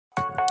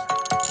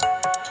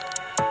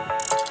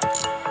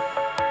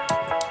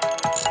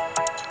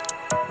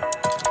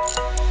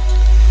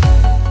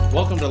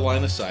to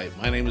Line of Sight.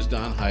 My name is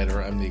Don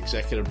Hyder. I'm the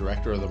Executive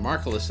Director of the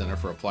Markkula Center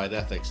for Applied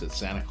Ethics at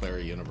Santa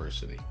Clara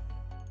University.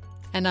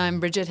 And I'm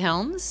Bridget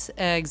Helms,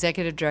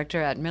 Executive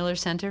Director at Miller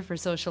Center for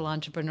Social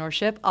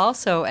Entrepreneurship,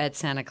 also at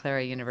Santa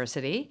Clara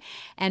University.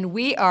 And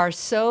we are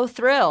so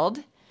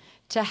thrilled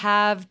to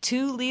have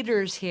two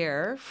leaders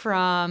here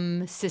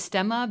from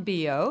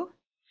Sistema.Bio,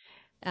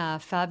 a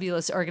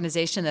fabulous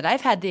organization that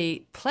I've had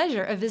the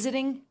pleasure of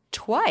visiting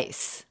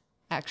twice,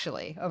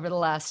 actually, over the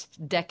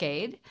last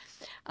decade.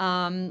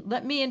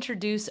 Let me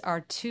introduce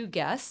our two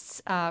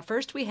guests.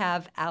 First, we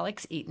have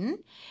Alex Eaton.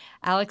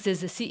 Alex is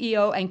the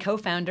CEO and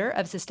co-founder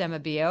of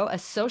Sistema.Bio, a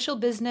social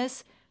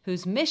business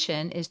whose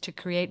mission is to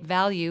create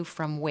value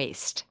from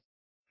waste.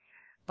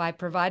 By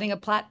providing a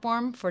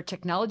platform for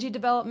technology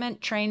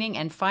development, training,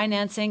 and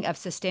financing of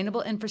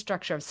sustainable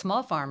infrastructure of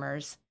small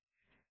farmers,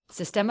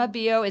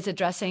 Sistema.Bio is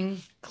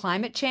addressing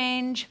climate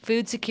change,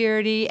 food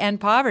security,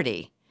 and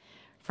poverty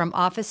from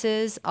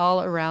offices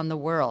all around the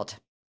world.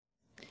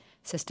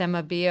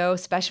 Sistema.Bio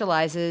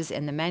specializes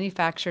in the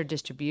manufacture,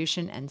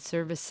 distribution, and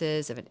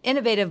services of an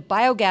innovative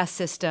biogas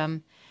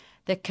system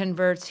that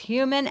converts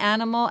human,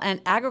 animal, and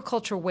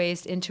agricultural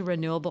waste into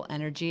renewable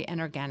energy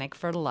and organic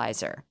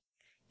fertilizer.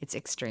 It's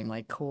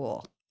extremely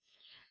cool.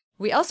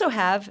 We also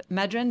have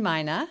Madren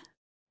Maina,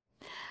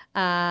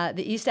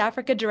 the East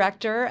Africa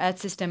Director at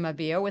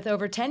Sistema.Bio, with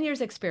over 10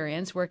 years'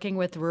 experience working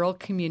with rural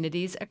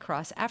communities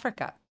across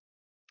Africa.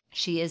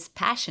 She is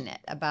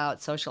passionate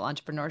about social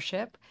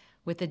entrepreneurship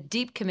with a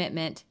deep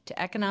commitment to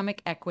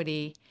economic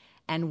equity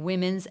and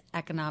women's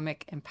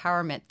economic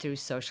empowerment through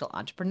social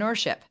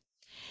entrepreneurship.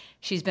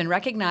 She's been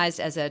recognized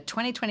as a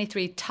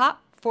 2023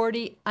 Top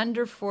 40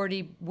 Under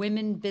 40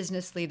 Women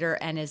Business Leader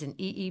and is an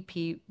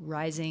EEP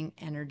Rising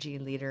Energy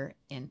Leader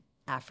in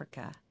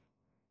Africa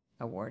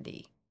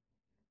awardee.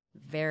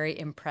 Very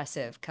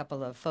impressive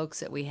couple of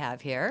folks that we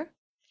have here.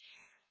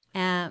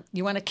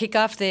 You want to kick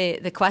off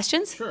the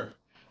questions? Sure.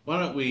 Why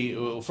don't we,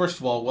 first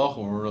of all,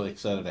 welcome. We're really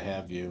excited to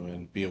have you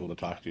and be able to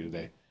talk to you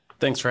today.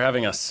 Thanks for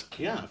having us.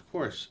 Yeah, of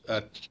course.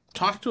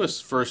 Talk to us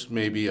first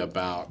maybe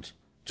about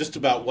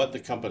what the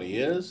company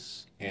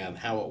is and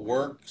how it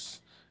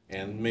works,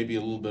 and maybe a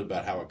little bit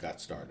about how it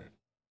got started.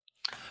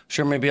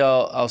 Sure, maybe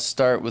I'll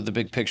start with the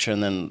big picture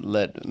and then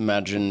let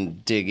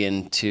Madren dig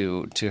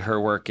into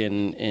her work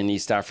in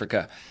East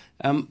Africa.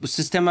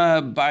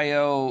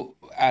 Sistema.Bio,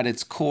 at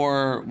its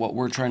core, what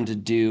we're trying to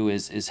do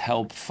is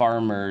help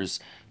farmers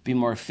be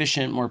more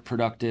efficient, more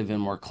productive, and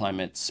more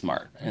climate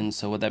smart. And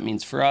so what that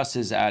means for us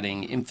is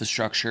adding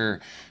infrastructure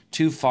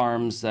to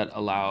farms that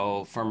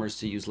allow farmers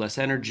to use less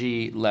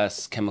energy,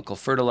 less chemical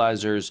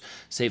fertilizers,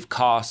 save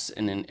costs,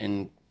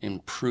 and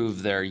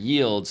improve their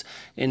yields.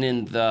 And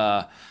in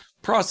the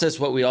process,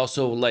 what we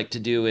also like to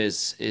do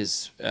is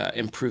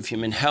improve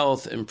human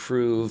health,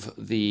 improve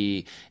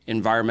the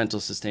environmental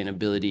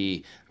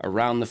sustainability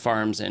around the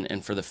farms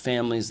and for the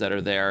families that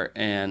are there,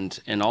 and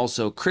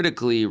also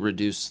critically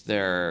reduce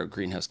their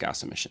greenhouse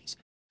gas emissions.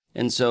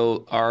 And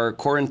so our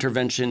core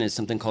intervention is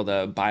something called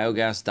a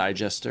biogas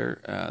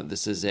digester.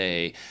 This is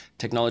a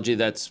technology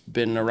that's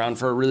been around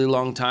for a really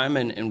long time,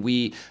 and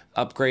we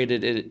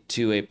upgraded it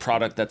to a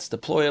product that's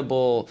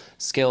deployable,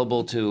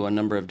 scalable to a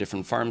number of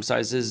different farm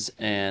sizes,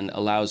 and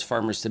allows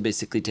farmers to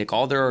basically take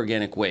all their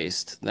organic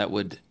waste that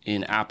would,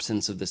 in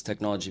absence of this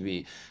technology,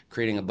 be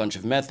creating a bunch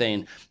of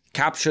methane,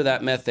 capture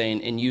that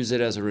methane and use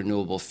it as a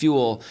renewable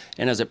fuel.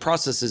 And as it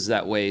processes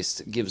that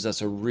waste, gives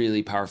us a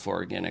really powerful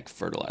organic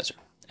fertilizer.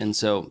 And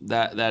so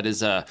that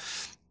is a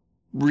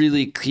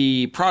really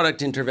key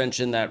product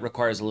intervention that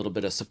requires a little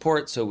bit of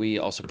support. So we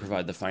also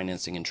provide the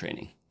financing and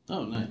training.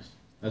 Oh, nice.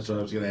 That's what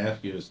I was going to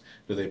ask you is,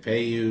 do they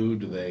pay you?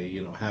 Do they,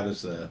 how do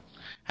the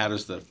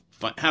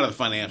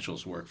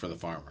financials work for the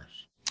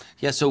farmers?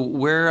 Yeah, so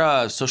we're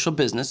a social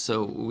business.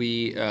 So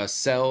we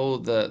sell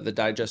the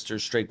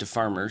digesters straight to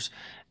farmers.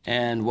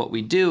 And what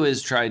we do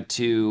is try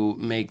to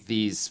make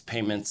these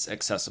payments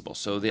accessible.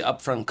 So the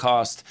upfront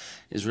cost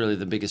is really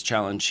the biggest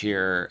challenge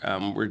here.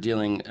 We're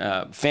dealing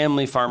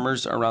family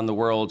farmers around the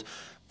world,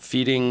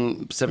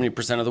 feeding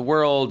 70% of the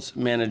world,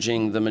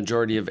 managing the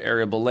majority of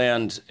arable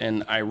land,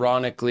 and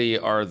ironically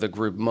are the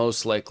group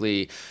most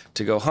likely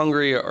to go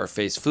hungry or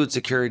face food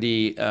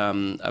security.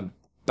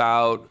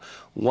 About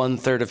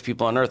 1/3 of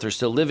people on Earth are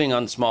still living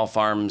on small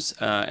farms,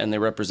 and they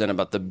represent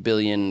about the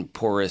billion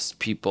poorest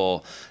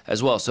people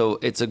as well. So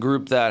it's a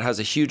group that has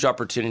a huge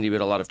opportunity, but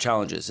a lot of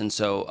challenges. And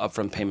so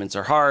upfront payments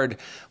are hard.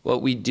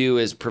 What we do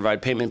is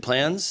provide payment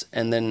plans.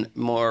 And then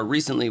more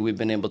recently, we've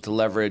been able to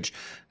leverage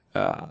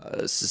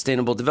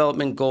Sustainable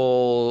Development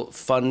Goal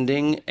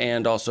funding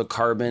and also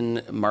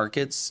carbon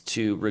markets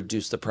to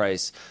reduce the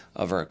price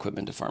of our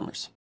equipment to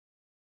farmers.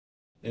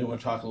 You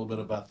want to talk a little bit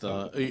about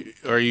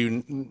are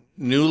you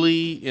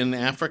newly in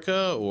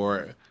Africa,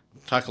 or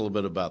talk a little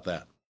bit about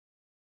that?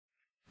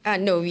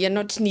 No, we are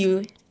not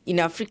new in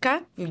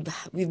Africa.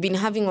 We've been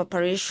having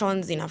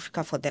operations in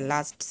Africa for the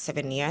last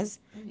 7 years,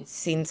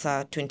 since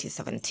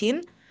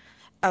 2017.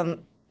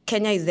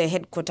 Kenya is the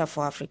headquarter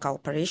for Africa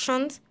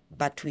operations,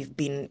 but we've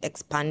been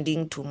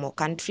expanding to more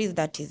countries.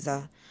 That is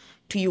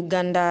to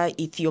Uganda,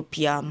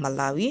 Ethiopia,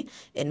 Malawi,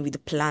 and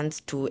with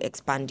plans to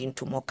expand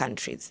into more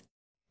countries.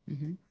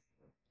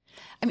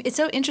 I mean, it's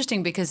so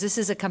interesting because this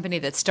is a company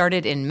that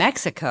started in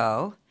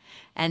Mexico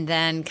and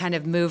then kind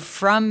of moved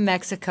from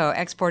Mexico,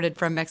 exported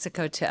from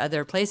Mexico to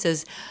other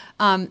places.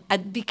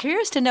 I'd be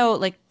curious to know,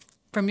 like,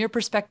 from your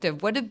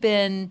perspective,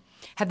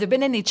 have there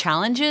been any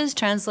challenges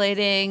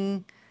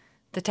translating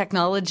the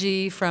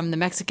technology from the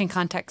Mexican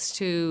context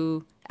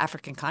to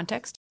African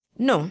context?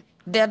 No,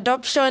 the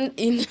adoption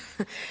in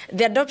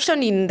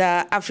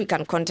the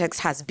African context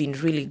has been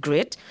really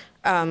great.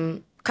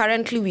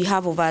 Currently, we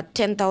have over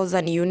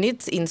 10,000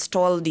 units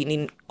installed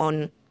in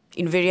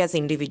various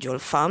individual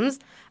farms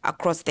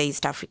across the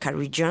East Africa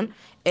region,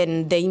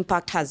 and the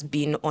impact has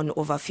been on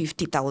over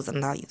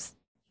 50,000 lives.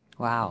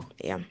 Wow.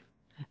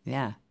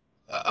 Yeah.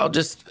 I'll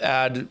just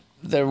add,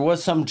 there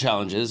was some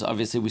challenges.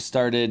 Obviously, we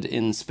started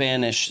in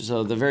Spanish,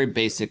 so the very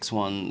basics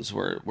ones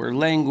were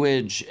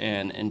language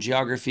and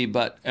geography.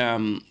 But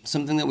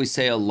something that we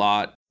say a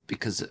lot,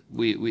 because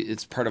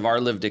it's part of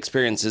our lived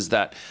experience, is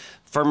that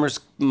farmers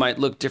might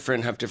look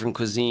different, have different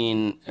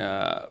cuisine,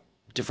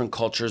 different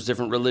cultures,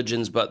 different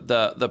religions, but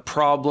the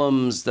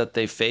problems that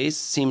they face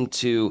seem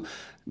to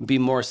be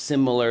more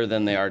similar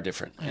than they are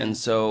different. And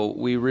so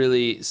we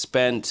really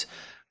spent,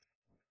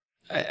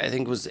 I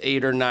think it was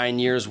 8 or 9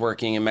 years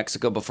working in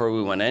Mexico before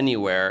we went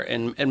anywhere.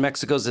 And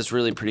Mexico's this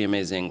really pretty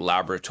amazing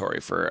laboratory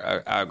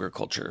for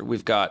agriculture.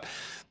 We've got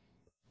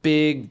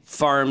big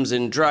farms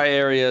in dry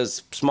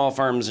areas, small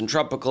farms in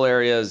tropical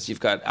areas. You've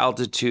got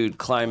altitude,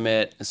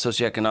 climate,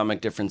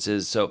 socioeconomic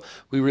differences. So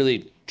we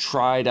really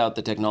tried out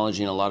the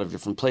technology in a lot of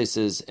different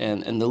places.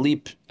 And the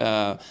leap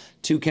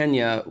to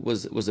Kenya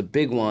was a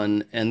big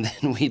one. And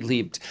then we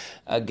leaped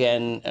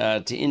again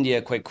to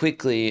India quite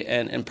quickly.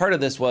 And part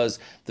of this was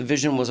the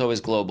vision was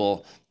always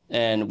global.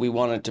 And we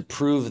wanted to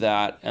prove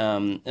that.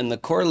 And the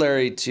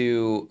corollary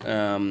to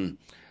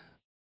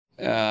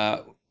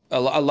a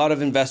lot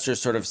of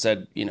investors sort of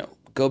said,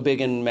 go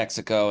big in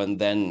Mexico and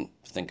then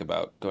think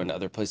about going to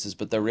other places.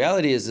 But the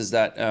reality is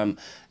that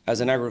as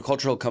an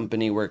agricultural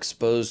company, we're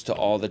exposed to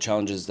all the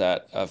challenges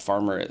that a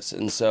farmer is.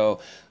 And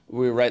so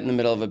we were right in the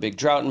middle of a big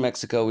drought in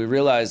Mexico. We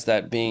realized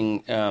that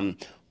being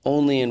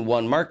only in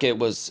one market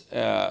was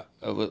a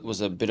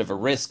bit of a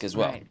risk as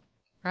well.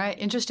 Right.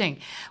 Interesting.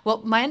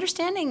 Well, my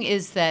understanding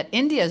is that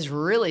India's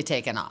really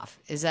taken off.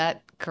 Is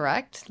that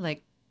correct?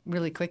 Like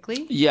really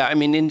quickly? Yeah. I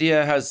mean,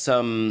 India has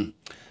some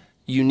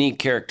unique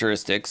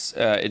characteristics.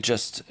 It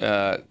just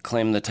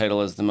claimed the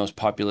title as the most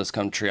populous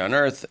country on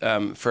earth.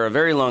 For a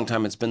very long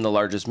time, it's been the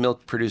largest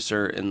milk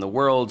producer in the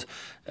world.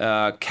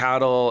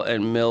 Cattle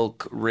and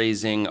milk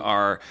raising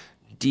are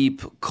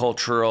deep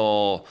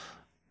cultural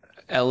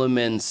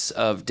elements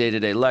of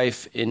day-to-day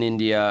life in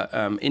India.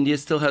 India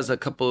still has a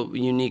couple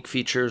unique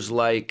features,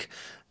 like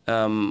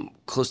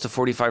close to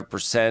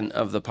 45%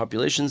 of the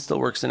population still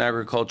works in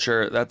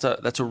agriculture.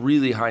 That's a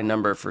really high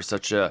number for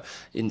such a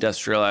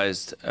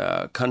industrialized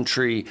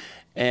country.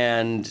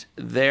 And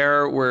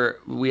there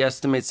we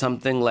estimate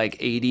something like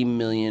 80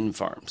 million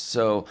farms.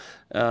 So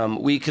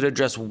we could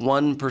address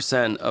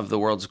 1% of the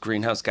world's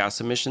greenhouse gas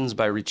emissions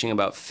by reaching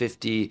about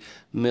 50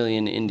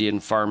 million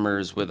Indian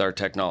farmers with our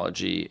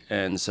technology.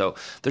 And so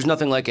there's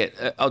nothing like it.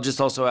 I'll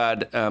just also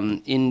add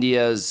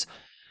India's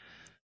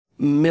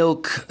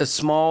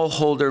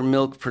smallholder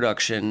milk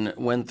production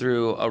went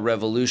through a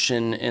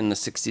revolution in the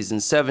 60s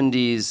and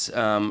 70s,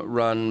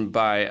 run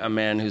by a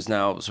man who's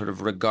now sort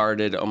of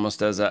regarded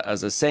almost as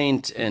a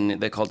saint,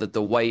 and they called it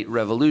the White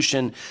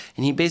Revolution.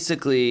 And he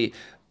basically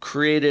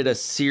created a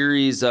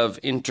series of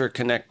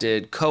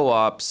interconnected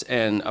co-ops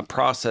and a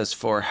process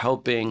for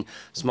helping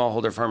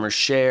smallholder farmers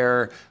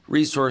share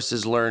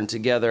resources, learn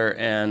together,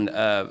 and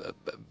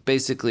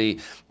basically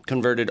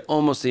converted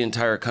almost the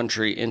entire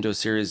country into a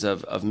series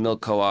of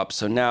milk co-ops.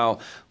 So now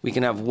we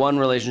can have one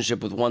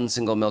relationship with one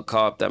single milk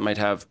co-op that might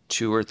have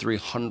 200,000 or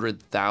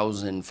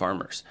 300,000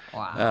 farmers.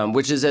 Wow.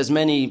 Which is as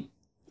many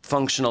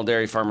functional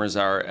dairy farmers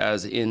are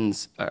in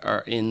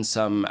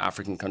some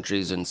African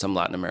countries and some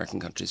Latin American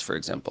countries, for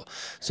example.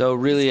 So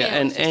really,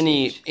 and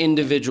any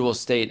individual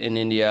state in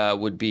India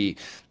would be,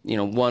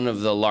 one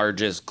of the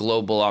largest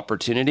global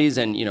opportunities,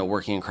 and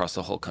working across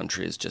the whole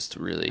country is just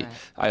really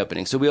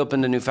eye-opening. So we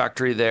opened a new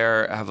factory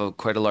there, have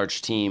quite a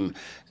large team.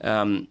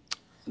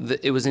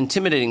 It was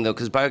intimidating, though,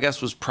 because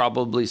biogas was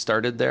probably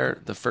started there.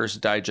 The first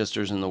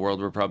digesters in the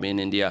world were probably in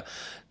India.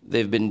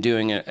 They've been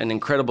doing an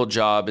incredible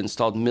job,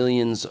 installed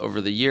millions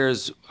over the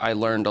years. I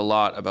learned a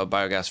lot about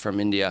biogas from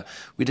India.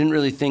 We didn't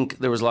really think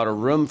there was a lot of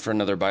room for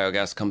another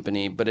biogas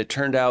company, but it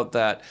turned out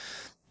that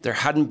there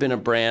hadn't been a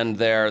brand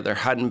there. There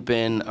hadn't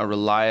been a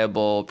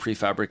reliable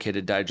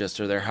prefabricated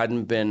digester. There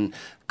hadn't been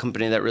a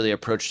company that really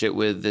approached it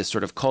with this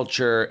sort of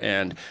culture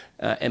and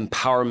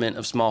empowerment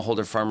of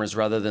smallholder farmers,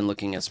 rather than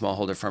looking at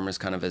smallholder farmers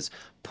kind of as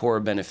poor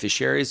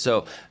beneficiaries.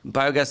 So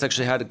biogas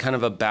actually had kind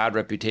of a bad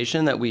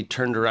reputation that we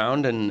turned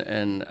around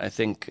and I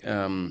think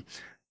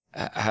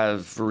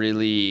have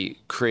really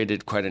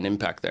created quite an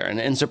impact there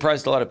and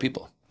surprised a lot of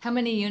people. How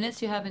many units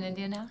do you have in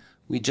India now?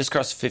 We just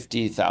crossed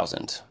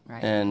 50,000.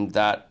 Right. And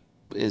that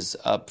is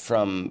up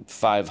from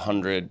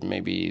 500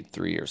 maybe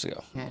 3 years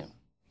ago.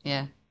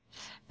 Yeah.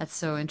 That's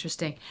so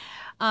interesting.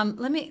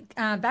 Let me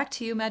back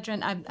to you,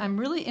 Medrin. I'm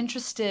really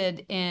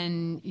interested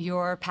in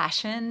your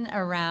passion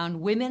around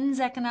women's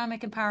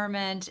economic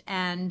empowerment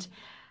and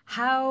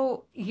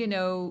how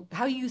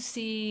you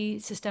see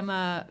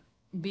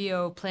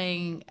Sistema.Bio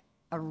playing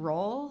a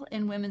role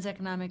in women's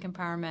economic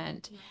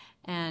empowerment.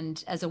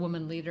 And as a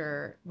woman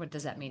leader, what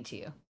does that mean to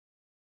you?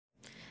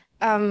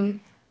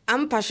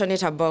 I'm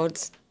passionate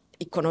about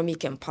economic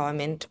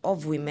empowerment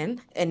of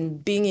women,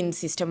 and being in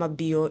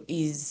Sistema.Bio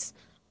is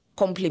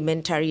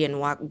complementary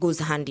and goes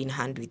hand in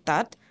hand with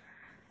that.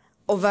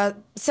 Over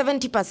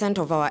 70%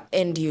 of our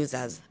end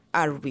users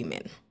are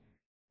women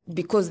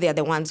because they are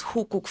the ones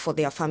who cook for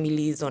their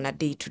families on a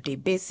day-to-day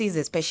basis,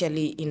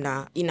 especially in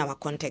our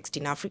context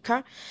in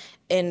Africa.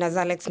 And as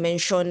Alex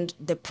mentioned,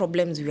 the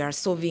problems we are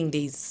solving,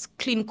 there's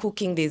clean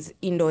cooking, there's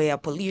indoor air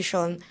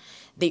pollution.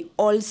 They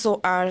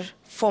also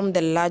form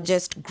the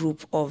largest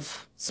group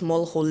of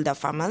smallholder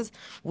farmers.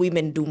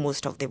 Women do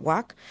most of the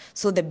work.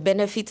 So the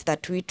benefits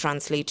that we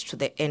translate to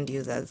the end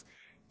users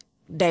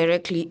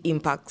directly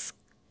impacts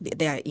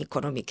their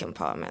economic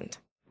empowerment.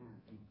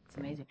 It's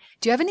amazing.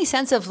 Do you have any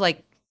sense of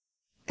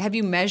have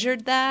you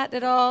measured that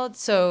at all?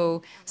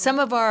 So some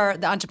of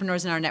the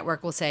entrepreneurs in our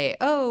network will say,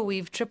 oh,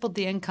 we've tripled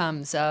the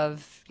incomes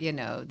of,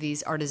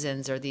 these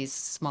artisans or these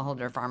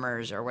smallholder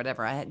farmers or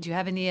whatever. Do you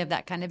have any of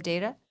that kind of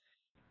data?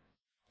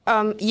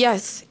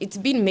 Yes, it's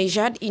been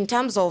measured in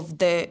terms of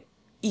the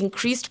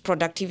increased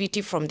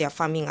productivity from their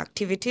farming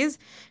activities.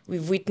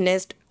 We've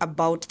witnessed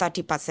about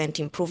 30%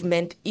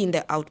 improvement in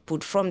the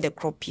output from the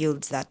crop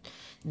yields that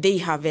they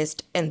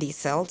harvest and they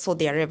sell, so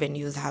their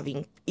revenues have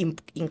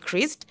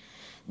increased.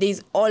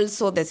 There's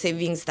also the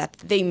savings that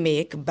they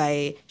make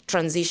by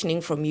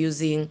transitioning from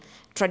using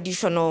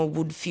traditional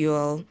wood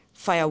fuel,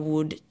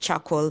 firewood,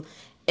 charcoal,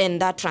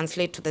 and that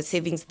translates to the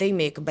savings they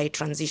make by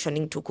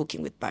transitioning to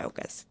cooking with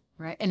biogas.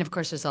 Right. And of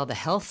course, there's all the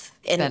health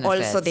and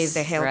benefits. Also there's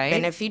the health right?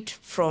 benefit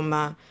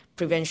from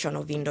prevention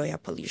of indoor air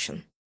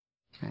pollution.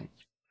 Right.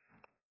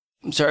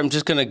 I'm sorry, I'm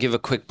just going to give a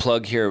quick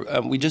plug here.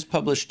 We just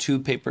published 2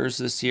 papers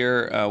this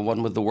year,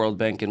 one with the World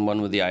Bank and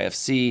one with the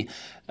IFC,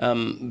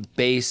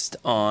 based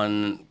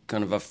on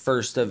kind of a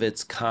first of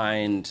its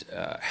kind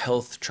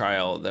health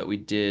trial that we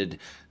did,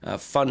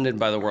 funded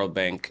by the World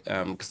Bank,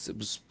 because it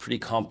was pretty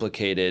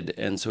complicated.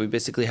 And so we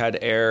basically had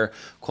air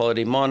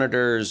quality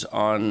monitors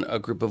on a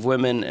group of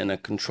women and a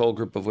control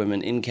group of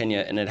women in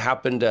Kenya. And it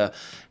happened to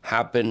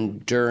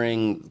happen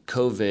during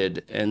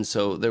COVID. And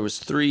so there was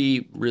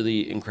 3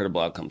 really incredible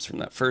outcomes from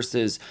that. First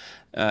is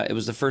it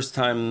was the first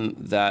time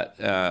that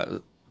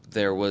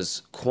there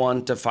was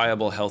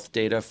quantifiable health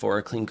data for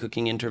a clean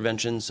cooking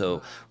intervention.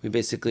 So we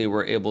basically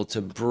were able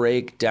to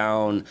break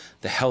down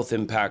the health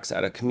impacts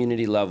at a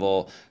community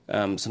level,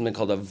 something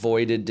called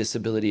avoided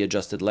disability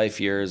adjusted life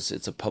years.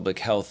 It's a public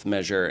health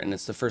measure, and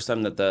it's the first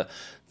time that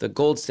the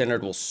gold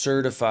standard will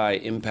certify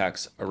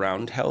impacts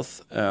around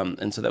health.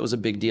 And so that was a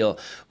big deal.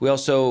 We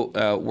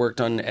also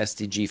worked on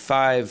SDG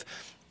 5.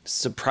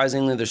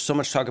 Surprisingly, there's so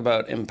much talk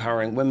about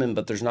empowering women,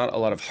 but there's not a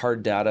lot of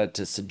hard data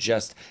to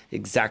suggest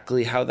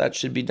exactly how that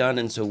should be done.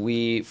 And so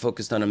we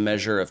focused on a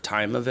measure of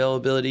time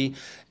availability.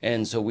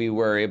 And so we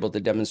were able to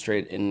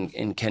demonstrate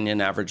in Kenya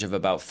an average of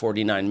about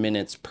 49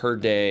 minutes per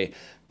day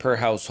per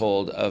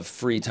household of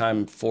free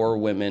time for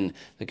women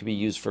that could be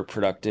used for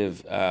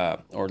productive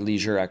or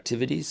leisure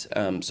activities.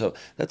 So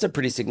that's a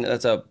pretty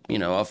significant, that's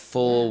a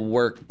full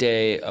work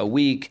day a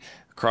week.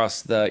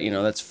 Across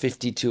that's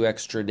 52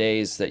 extra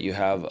days that you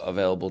have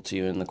available to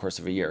you in the course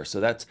of a year. So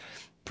that's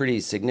pretty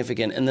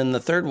significant. And then the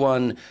third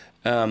one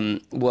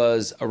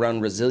was around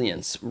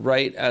resilience.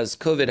 Right as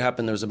COVID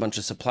happened, there was a bunch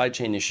of supply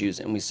chain issues,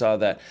 and we saw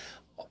that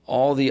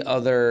all the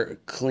other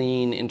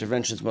clean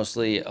interventions,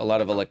 mostly a lot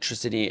of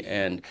electricity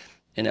and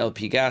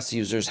LP gas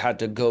users, had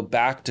to go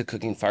back to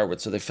cooking firewood.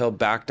 So they fell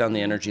back down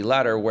the energy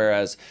ladder,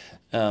 whereas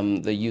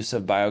the use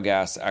of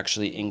biogas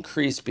actually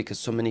increased because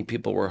so many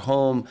people were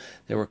home,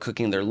 they were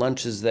cooking their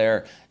lunches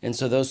there. And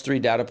so those 3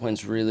 data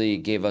points really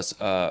gave us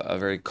a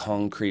very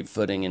concrete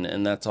footing,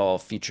 and that's all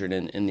featured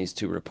in these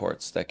 2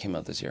 reports that came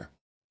out this year.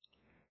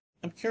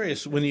 I'm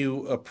curious, when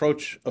you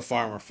approach a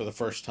farmer for the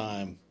first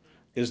time,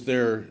 is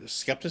there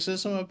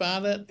skepticism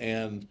about it?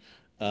 And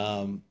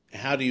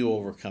how do you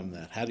overcome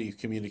that? How do you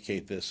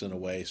communicate this in a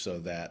way so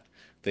that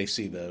they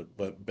see the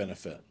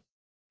benefit?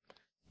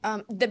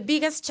 The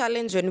biggest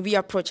challenge when we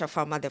approach a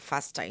farmer the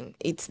first time,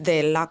 it's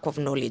the lack of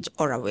knowledge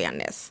or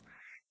awareness.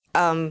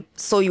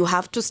 So you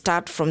have to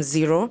start from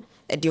zero,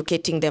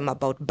 educating them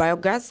about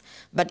biogas,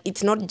 but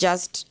it's not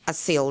just a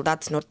sale.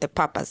 That's not the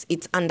purpose.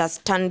 It's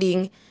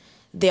understanding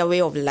their way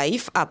of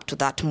life up to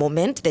that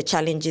moment, the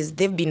challenges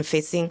they've been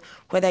facing,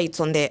 whether it's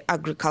on the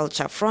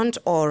agriculture front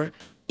or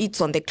it's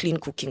on the clean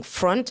cooking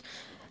front,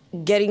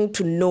 getting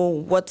to know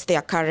what's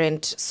their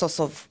current source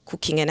of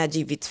cooking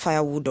energy, if it's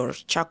firewood or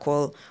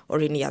charcoal or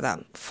any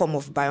other form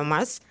of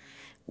biomass.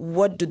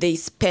 What do they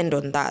spend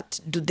on that?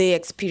 Do they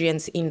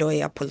experience indoor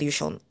air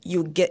pollution?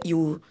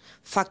 You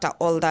factor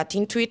all that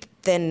into it,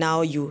 then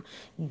now you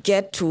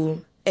get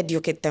to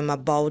educate them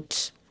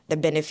about the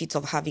benefits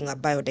of having a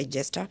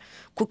biodigester,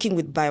 cooking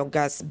with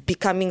biogas,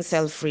 becoming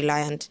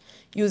self-reliant,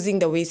 using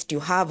the waste you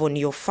have on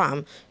your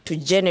farm to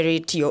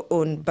generate your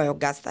own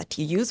biogas that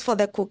you use for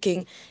the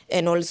cooking,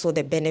 and also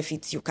the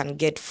benefits you can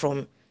get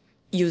from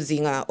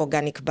using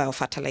organic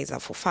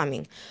biofertilizer for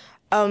farming.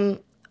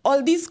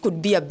 All this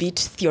could be a bit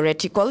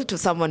theoretical to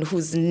someone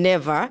who's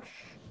never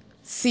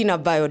seen a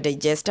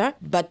biodigester,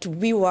 but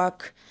we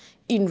work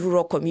in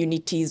rural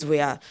communities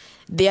where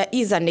there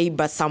is a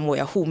neighbor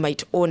somewhere who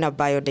might own a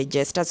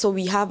biodigester. So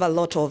we have a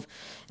lot of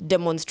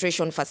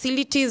demonstration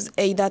facilities,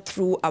 either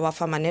through our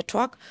farmer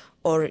network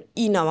or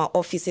in our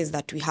offices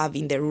that we have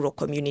in the rural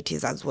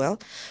communities as well.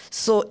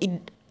 So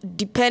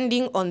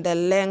depending on the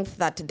length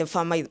that the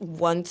farmer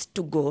wants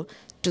to go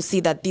to see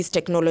that this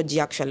technology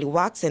actually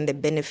works and the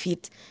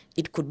benefit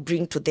it could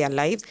bring to their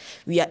lives,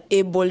 we are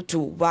able to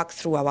work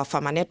through our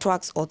farmer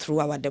networks or through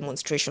our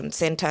demonstration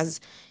centers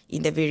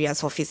in the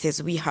various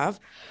offices we have.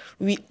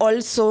 We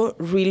also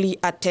really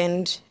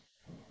attend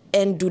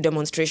and do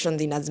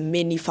demonstrations in as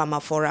many farmer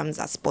forums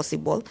as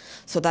possible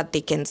so that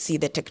they can see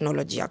the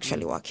technology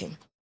actually working.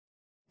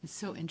 It's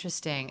so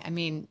interesting. I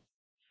mean,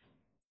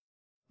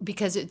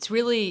 because it's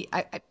really,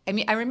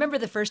 I remember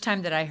the first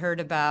time that I heard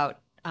about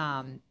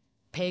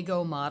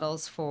pay-go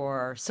models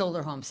for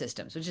solar home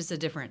systems, which is a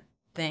different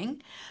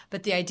thing.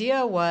 But the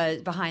idea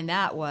was behind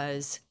that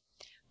was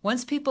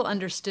once people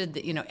understood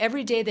that,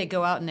 every day they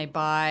go out and they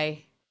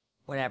buy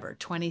whatever,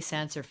 20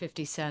 cents or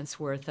 50 cents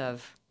worth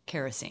of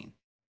kerosene,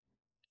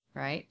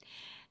 right?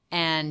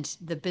 And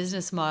the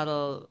business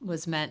model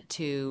was meant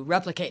to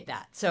replicate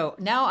that. So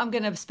now I'm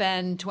going to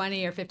spend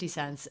 20 or 50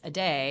 cents a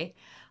day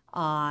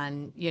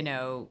on,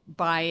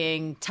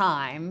 buying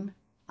time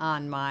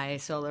on my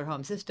solar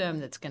home system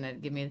that's going to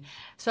give me.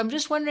 So I'm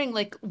just wondering,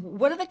 like,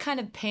 what are the kind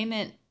of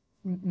payment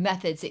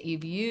methods that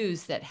you've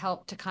used that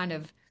help to kind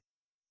of,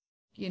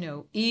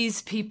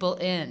 ease people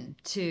in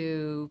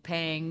to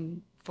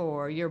paying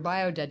for your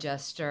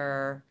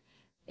biodigester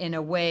in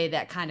a way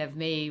that kind of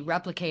may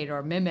replicate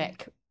or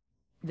mimic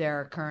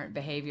their current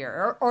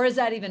behavior? Or is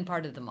that even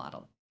part of the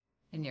model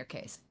in your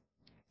case?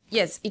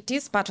 Yes, it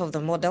is part of the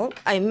model.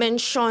 I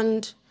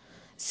mentioned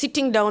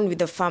sitting down with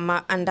the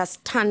farmer,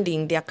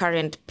 understanding their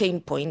current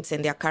pain points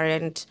and their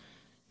current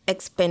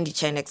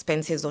expenditure and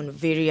expenses on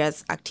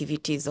various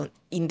activities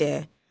in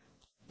the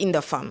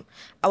farm.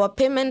 Our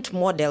payment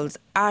models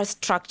are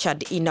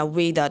structured in a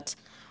way that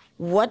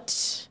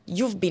what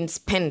you've been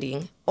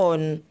spending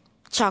on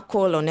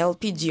charcoal, on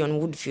LPG, on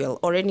wood fuel,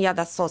 or any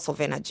other source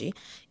of energy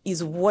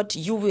is what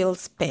you will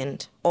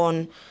spend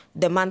on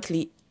the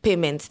monthly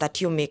payments that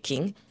you're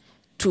making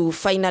to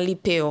finally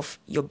pay off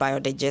your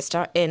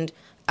biodigester. And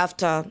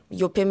after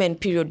your payment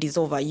period is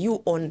over,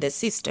 you own the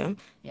system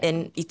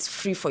and it's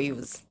free for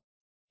use.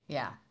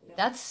 Yeah,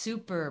 that's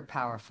super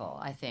powerful,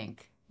 I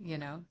think,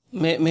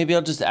 Maybe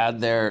I'll just add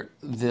there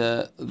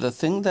the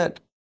thing that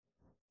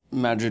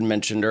Madrid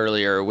mentioned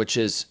earlier, which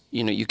is,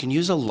 you can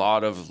use a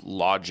lot of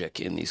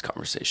logic in these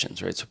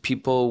conversations, right? So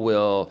people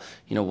will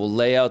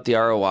lay out the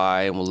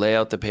ROI and will lay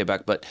out the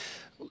payback, but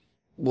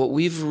what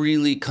we've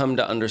really come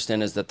to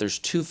understand is that there's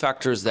two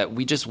factors that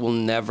we just will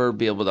never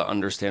be able to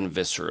understand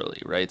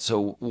viscerally, right?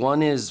 So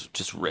one is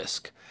just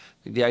risk.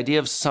 The idea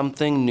of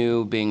something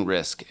new being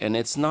risk. And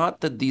it's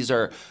not that these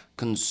are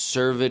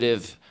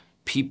conservative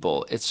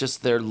people, it's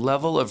just their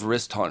level of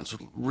risk tolerance.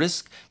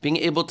 Risk, being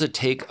able to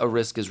take a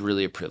risk is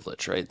really a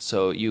privilege, right?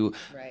 So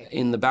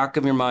in the back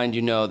of your mind,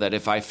 that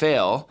if I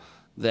fail,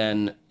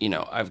 then,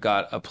 I've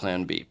got a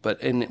plan B.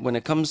 But when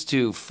it comes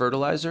to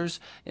fertilizers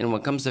and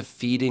when it comes to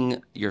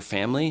feeding your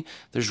family,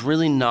 there's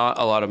really not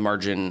a lot of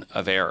margin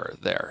of error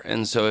there.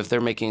 And so if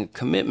they're making a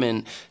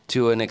commitment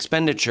to an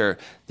expenditure,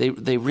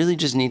 they really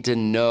just need to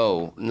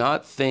know,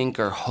 not think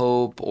or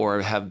hope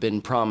or have been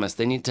promised.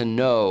 They need to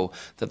know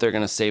that they're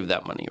going to save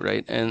that money,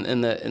 right?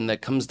 And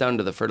that comes down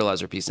to the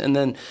fertilizer piece. And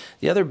then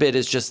the other bit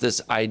is just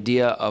this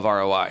idea of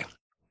ROI.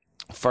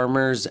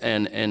 Farmers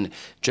and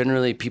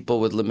generally people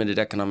with limited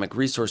economic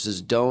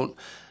resources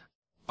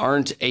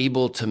aren't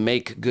able to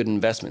make good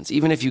investments.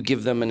 Even if you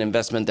give them an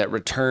investment that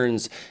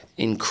returns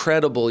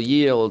incredible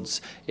yields,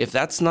 if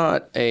that's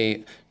not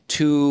a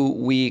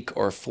 2-week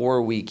or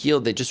 4-week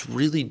yield, they just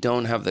really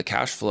don't have the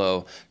cash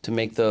flow to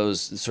make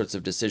those sorts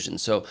of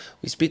decisions. So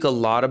we speak a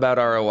lot about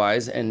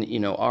ROIs, and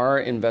our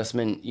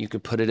investment, you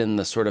could put it in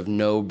the sort of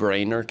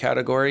no-brainer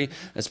category,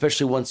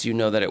 especially once you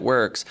know that it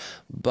works.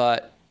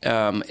 But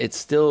it's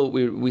still,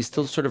 we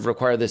still sort of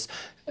require this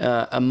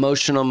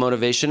emotional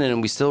motivation,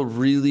 and we still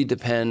really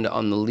depend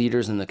on the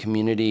leaders in the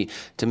community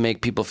to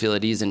make people feel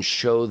at ease and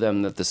show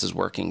them that this is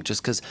working,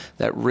 just because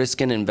that risk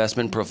and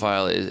investment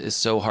profile is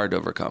so hard to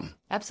overcome.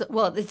 Absolutely.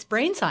 Well, it's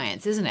brain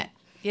science, isn't it?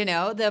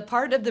 The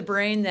part of the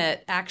brain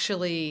that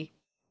actually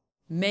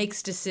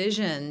makes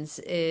decisions,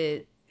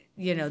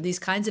 these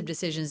kinds of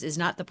decisions, is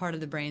not the part of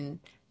the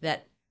brain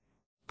that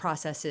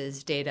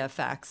processes data,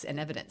 facts, and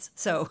evidence.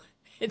 So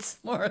it's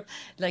more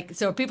like,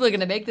 so if people are going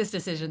to make this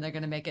decision, they're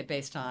going to make it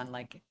based on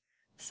like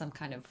some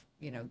kind of,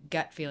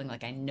 gut feeling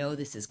like I know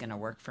this is going to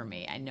work for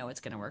me. I know it's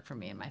going to work for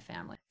me and my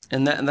family.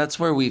 And that's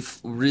where we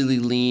really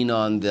lean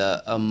on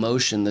the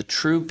emotion, the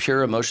true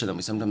pure emotion that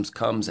we sometimes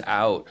comes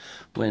out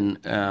when,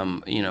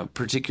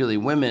 particularly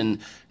women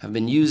have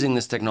been using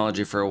this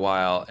technology for a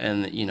while,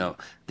 and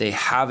they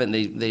haven't.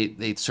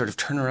 They sort of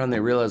turn around. They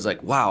realize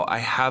like, wow, I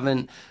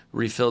haven't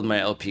refilled my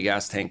LP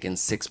gas tank in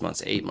 6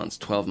 months, 8 months,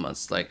 12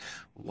 months. Like,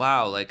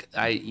 wow, like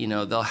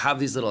they'll have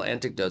these little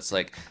anecdotes.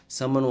 Like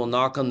someone will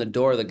knock on the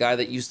door, the guy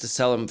that used to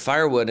sell them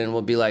firewood, and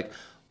will be like,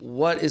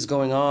 what is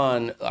going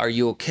on? Are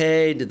you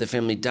okay? Did the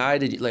family die?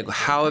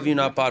 How have you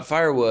not bought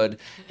firewood?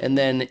 And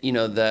then,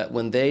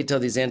 when they tell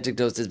these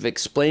anecdotes of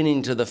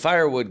explaining to the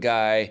firewood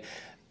guy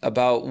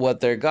about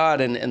what they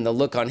got and the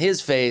look on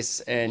his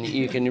face, and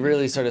you can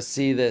really sort of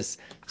see this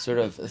sort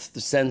of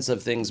sense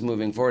of things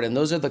moving forward. And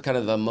those are the kind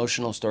of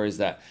emotional stories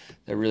that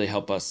really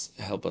help us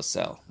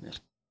sell. Yeah.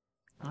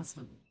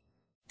 Awesome.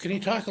 Can you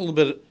talk a little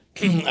bit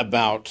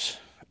about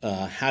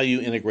how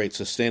you integrate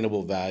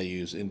sustainable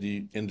values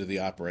into the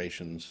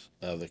operations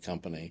of the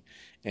company,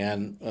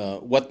 and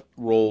what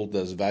role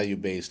does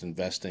value-based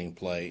investing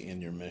play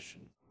in your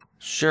mission?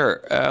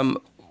 Sure.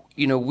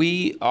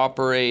 We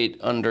operate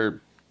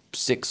under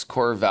 6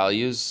 core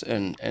values,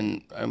 and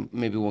I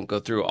maybe won't go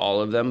through all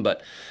of them,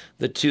 but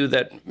the 2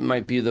 that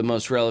might be the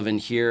most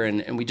relevant here,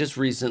 and we just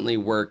recently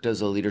worked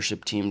as a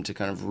leadership team to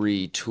kind of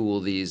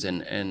retool these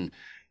and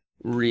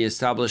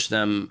reestablish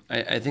them.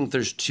 I think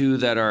there's 2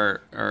 that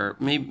are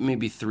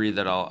maybe 3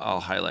 that I'll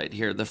highlight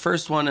here. The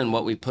first one, and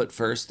what we put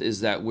first,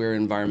 is that we're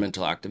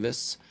environmental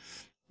activists.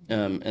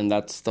 And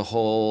that's the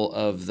whole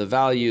of the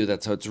value.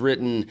 That's how it's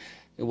written.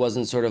 It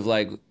wasn't sort of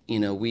like,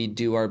 we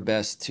do our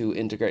best to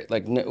integrate.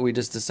 Like, no, we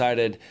just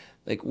decided,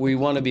 like, we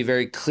want to be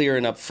very clear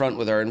and upfront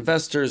with our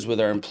investors, with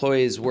our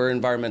employees. We're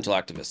environmental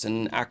activists,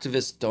 and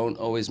activists don't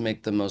always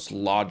make the most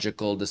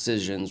logical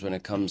decisions when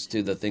it comes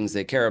to the things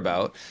they care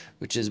about,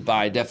 which is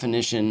by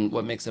definition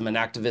what makes them an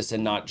activist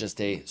and not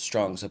just a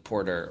strong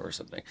supporter or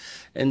something.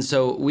 And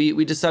so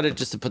we decided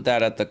just to put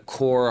that at the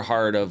core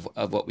heart of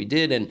what we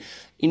did. And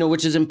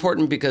which is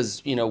important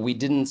because, we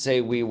didn't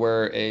say we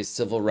were a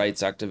civil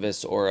rights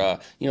activist or,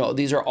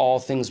 these are all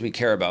things we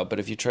care about. But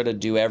if you try to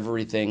do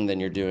everything, then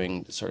you're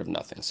doing sort of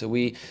nothing. So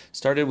we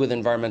started with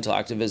environmental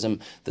activism.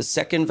 The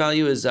second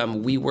value is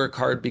we work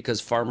hard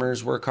because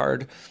farmers work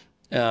hard.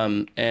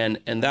 And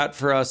that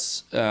for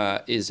us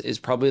is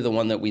probably the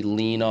one that we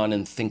lean on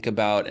and think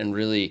about and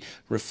really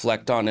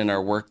reflect on in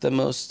our work the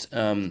most.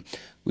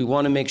 We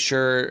want to make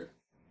sure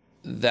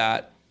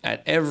that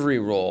at every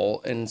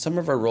role, and some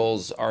of our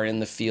roles are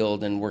in the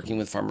field and working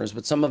with farmers,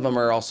 but some of them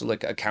are also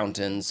like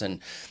accountants and,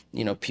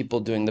 people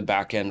doing the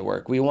back end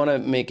work. We want to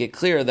make it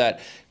clear that,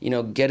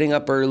 getting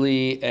up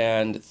early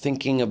and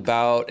thinking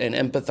about and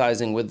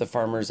empathizing with the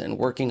farmers and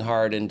working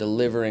hard and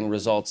delivering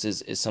results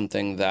is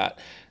something that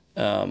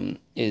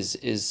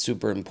is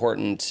super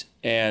important.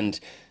 And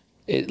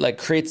it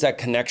creates that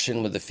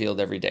connection with the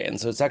field every day. And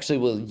so it's actually,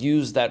 we'll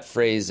use that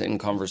phrase in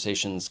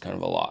conversations kind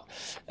of a lot.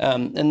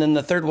 And then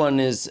the third one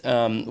is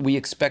we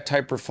expect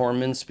high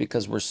performance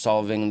because we're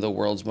solving the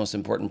world's most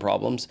important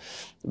problems.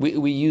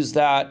 We use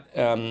that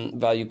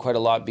value quite a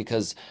lot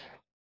because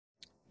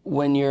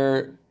when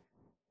you're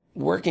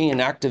working in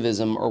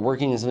activism or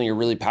working in something you're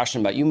really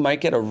passionate about, you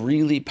might get a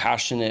really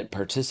passionate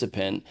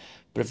participant,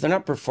 but if they're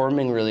not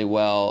performing really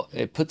well,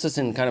 it puts us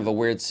in kind of a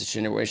weird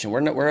situation.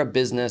 We're a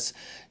business,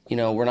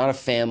 we're not a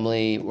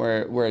family,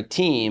 we're a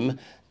team,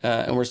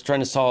 and we're trying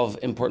to solve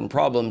important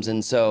problems.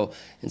 And so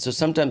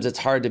sometimes it's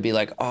hard to be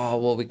like, oh,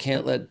 well, we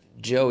can't let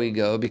Joey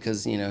go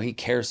because, he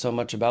cares so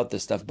much about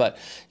this stuff. But,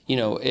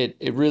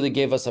 it really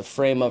gave us a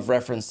frame of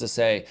reference to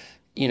say,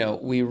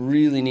 we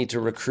really need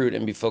to recruit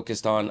and be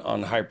focused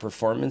on high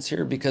performance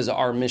here because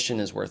our mission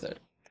is worth it.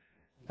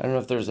 I don't know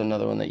if there's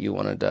another one that you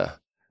wanted to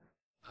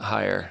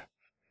hire.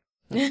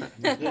 No,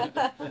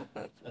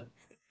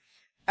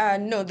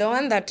 the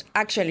one that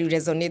actually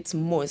resonates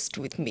most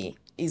with me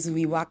is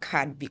we work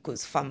hard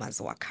because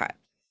farmers work hard.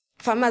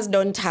 Farmers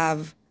don't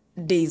have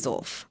days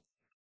off.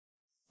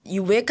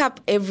 You wake up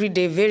every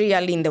day very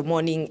early in the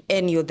morning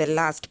and you're the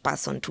last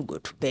person to go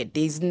to bed.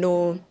 They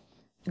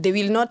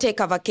will not take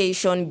a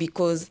vacation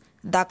because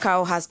the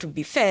cow has to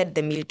be fed,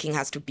 the milking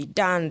has to be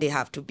done, they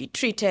have to be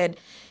treated.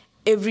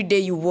 Every day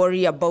you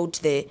worry about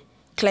the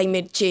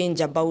climate change,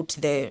 about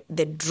the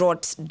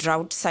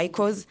drought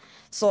cycles.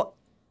 So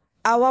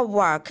our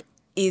work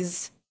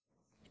is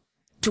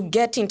to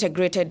get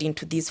integrated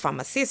into these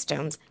farmer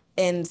systems.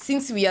 And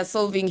since we are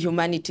solving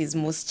humanity's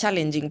most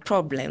challenging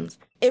problems,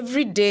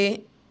 every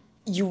day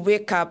you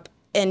wake up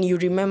and you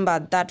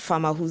remember that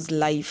farmer whose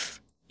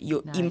life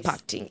you're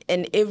impacting.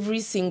 And every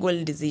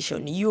single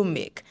decision you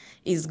make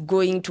is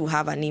going to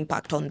have an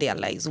impact on their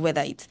lives,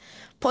 whether it's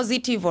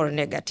positive or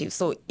negative.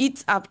 So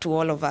it's up to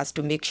all of us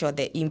to make sure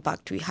the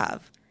impact we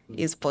have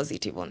is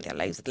positive on their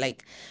lives.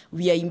 Like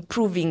we are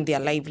improving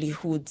their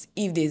livelihoods.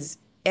 If there's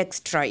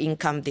extra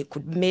income they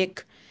could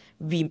make,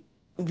 we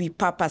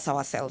purpose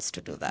ourselves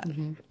to do that.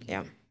 Mm-hmm.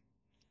 Yeah.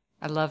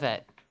 I love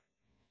it.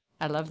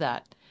 I love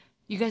that.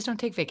 You guys don't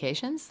take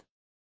vacations?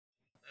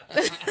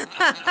 Is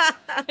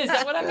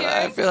that what I'm I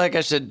hearing? feel like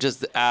I should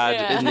just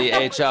add in the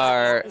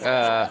HR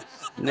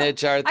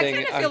I thing.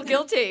 kind of feel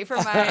guilty for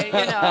my,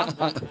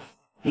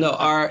 No,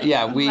 my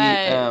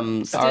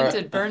stint our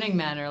at Burning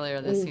Man earlier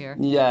this year.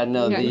 yeah,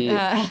 no, the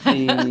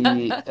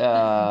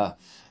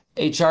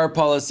HR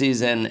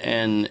policies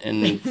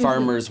and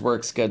farmers'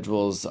 work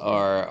schedules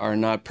are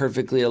not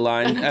perfectly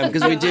aligned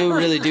because we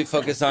really do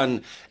focus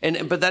on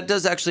but that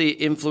does actually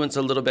influence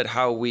a little bit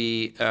how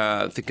we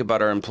think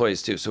about our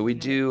employees too. So we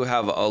do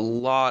have a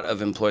lot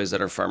of employees that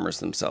are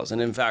farmers themselves,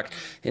 and in fact,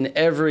 in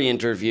every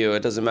interview, it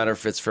doesn't matter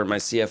if it's for my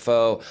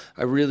CFO,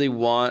 I really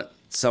want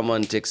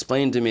someone to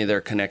explain to me their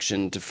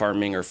connection to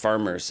farming or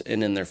farmers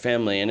and in their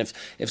family. And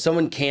if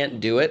someone can't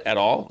do it at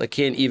all, like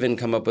can't even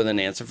come up with an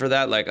answer for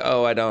that, like,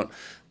 oh, I don't,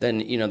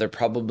 then, they're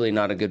probably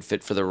not a good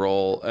fit for the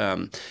role.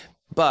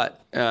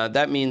 But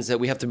that means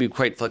that we have to be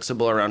quite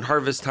flexible around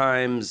harvest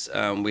times.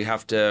 We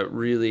have to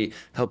really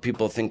help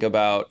people think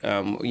about,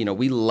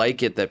 we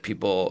like it that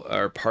people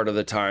are part of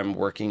the time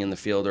working in the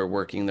field or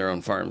working their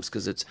own farms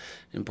because it's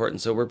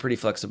important. So we're pretty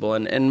flexible.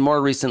 And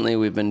more recently,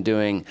 we've been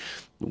doing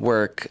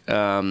work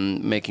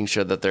making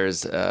sure that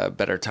there's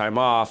better time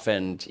off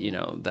and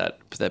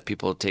that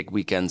people take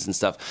weekends and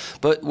stuff.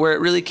 But where it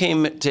really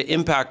came to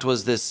impact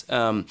was this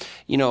I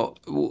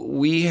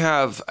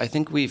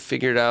think we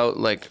figured out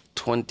like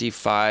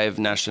 25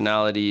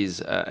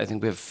 nationalities. I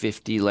think we have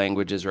 50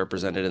 languages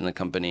represented in the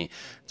company.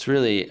 It's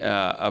really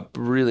a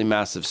really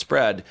massive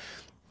spread.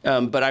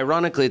 But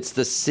ironically, it's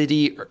the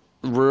city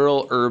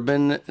rural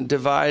urban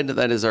divide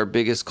that is our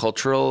biggest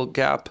cultural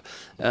gap,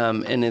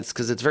 and it's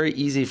because it's very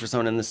easy for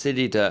someone in the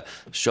city to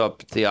show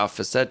up at the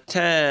office at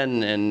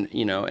 10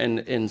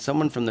 and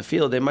someone from the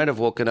field, they might have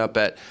woken up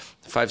at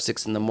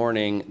 5-6 in the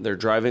morning, they're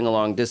driving a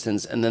long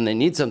distance, and then they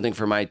need something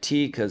from IT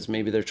because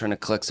maybe they're trying to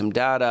collect some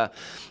data.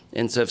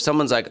 And so if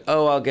someone's like,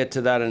 oh, I'll get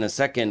to that in a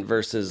second,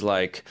 versus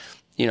like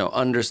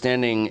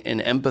understanding and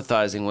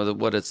empathizing with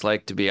what it's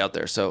like to be out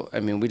there. So, I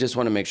mean, we just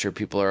want to make sure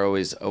people are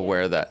always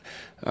aware that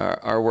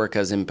our work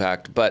has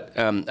impact. But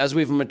as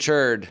we've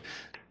matured,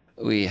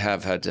 we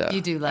have had to You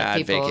do let add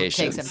people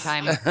vacations. take some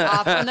time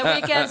off on the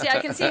weekends. Yeah,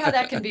 I can see how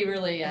that can be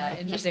really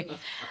interesting.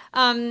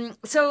 One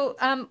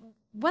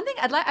thing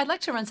I'd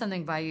like to run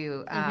something by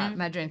you,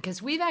 Madrin,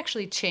 because we've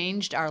actually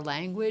changed our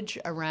language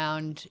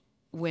around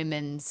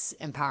women's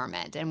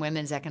empowerment and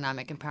women's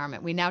economic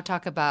empowerment. We now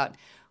talk about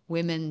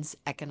women's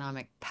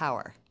economic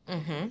power.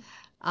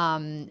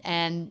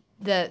 And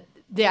the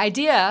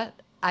idea,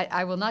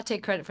 I will not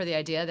take credit for the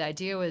idea. The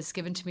idea was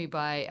given to me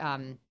by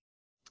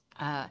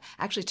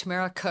actually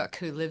Tamara Cook,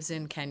 who lives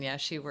in Kenya.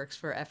 She works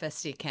for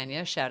FSD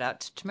Kenya. Shout out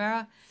to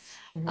Tamara.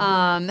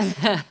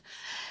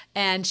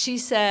 And she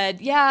said,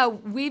 yeah,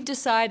 we've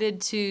decided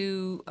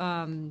to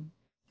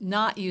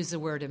not use the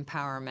word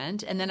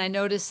empowerment. And then I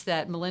noticed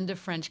that Melinda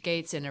French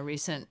Gates in a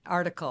recent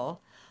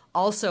article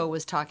also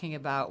was talking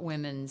about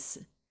women's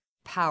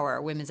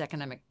power, women's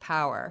economic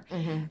power.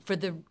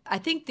 I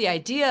think the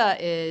idea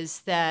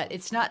is that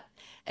it's not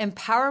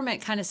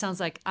empowerment. Kind of sounds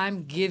like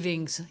I'm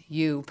giving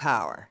you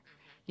power.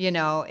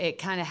 It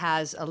kind of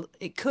has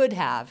it could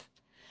have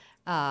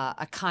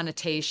a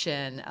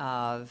connotation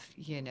of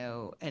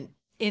an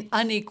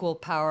unequal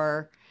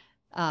power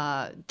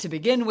to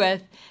begin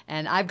with,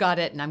 and I've got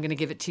it, and I'm going to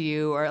give it to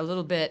you, or a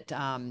little bit,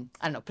 I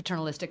don't know,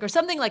 paternalistic or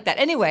something like that.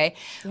 Anyway,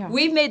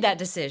 we've made that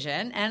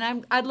decision,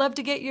 and I'd love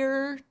to get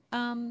your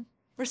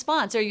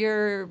response or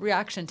your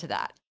reaction to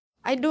that.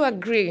 I do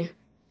agree.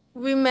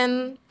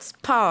 Women's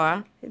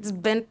power, it's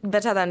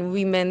better than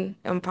women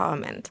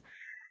empowerment.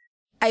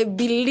 I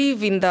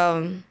believe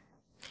in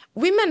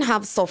women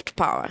have soft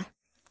power.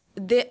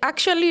 They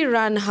actually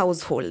run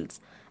households.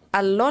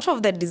 A lot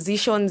of the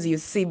decisions you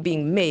see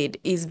being made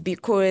is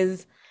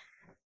because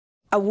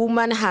a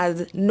woman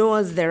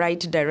knows the right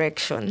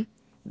direction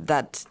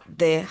that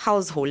the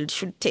household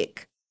should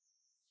take.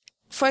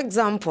 For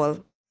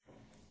example,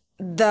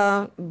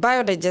 the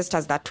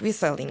biodigesters that we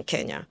sell in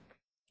Kenya,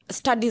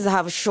 studies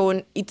have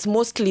shown it's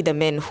mostly the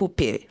men who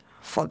pay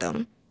for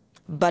them,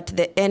 but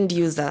the end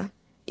user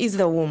is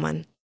the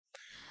woman.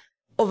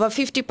 Over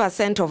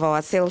 50% of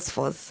our sales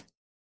force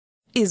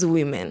is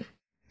women.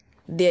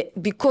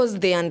 Because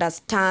they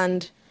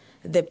understand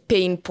the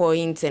pain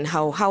points and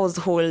how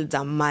households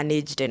are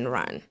managed and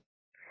run.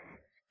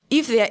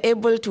 If they are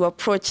able to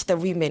approach the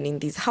women in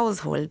these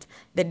households,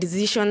 the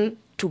decision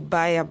to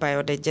buy a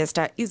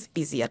biodigester is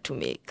easier to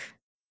make.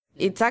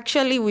 It's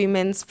actually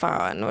women's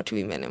power, not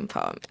women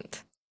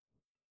empowerment.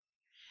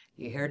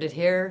 You heard it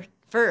here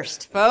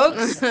first,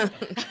 folks.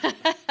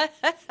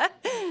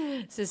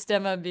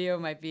 Sistema.Bio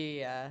might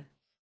be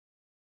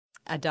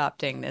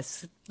adopting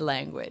this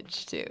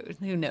language too.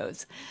 Who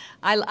knows?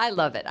 I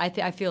love it.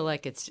 I feel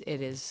like it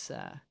is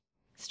a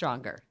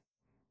stronger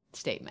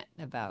statement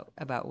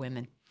about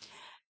women.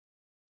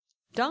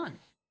 Don.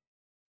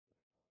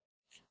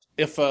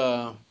 If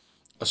a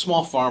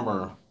small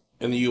farmer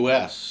in the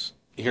U.S.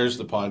 hears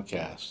the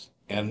podcast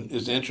and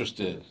is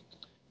interested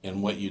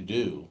in what you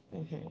do,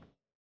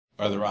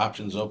 are there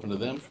options open to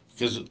them?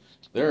 Because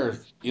they're,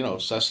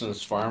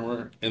 sustenance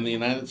farmer in the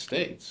United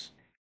States.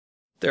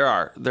 There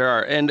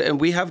are, and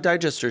we have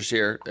digesters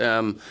here.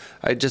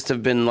 I just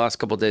have been the last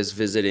couple of days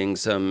visiting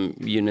some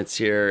units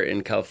here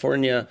in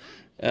California,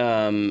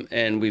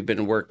 and we've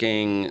been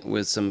working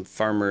with some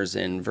farmers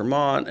in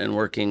Vermont and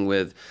working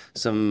with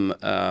some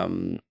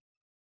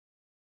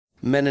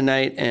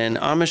Mennonite and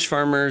Amish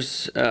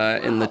farmers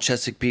in the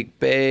Chesapeake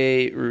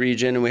Bay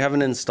region. And we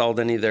haven't installed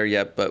any there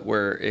yet, but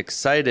we're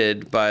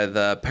excited by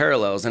the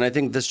parallels. And I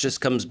think this just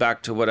comes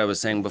back to what I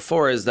was saying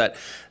before, is that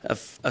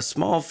a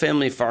small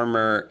family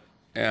farmer,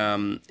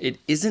 it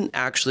isn't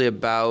actually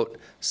about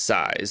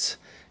size.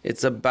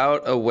 It's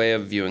about a way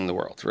of viewing the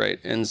world, right?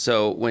 And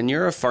so when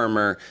you're a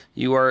farmer,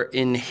 you are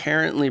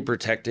inherently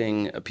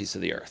protecting a piece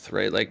of the earth,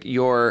 right? Like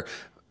you're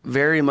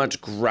very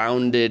much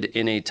grounded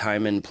in a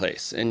time and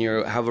place, and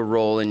you have a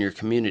role in your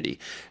community.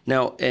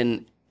 Now,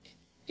 an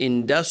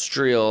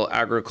industrial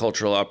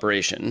agricultural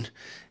operation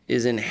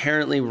is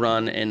inherently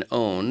run and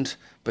owned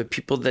by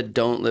people that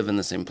don't live in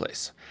the same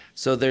place.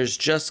 So there's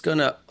just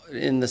gonna,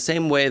 in the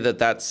same way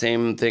that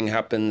same thing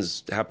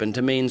happened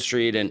to Main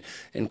Street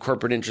and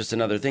corporate interests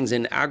and other things,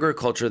 in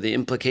agriculture, the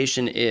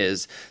implication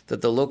is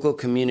that the local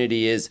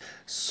community is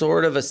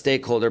sort of a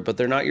stakeholder, but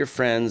they're not your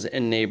friends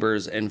and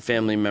neighbors and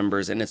family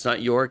members. And it's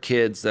not your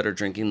kids that are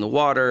drinking the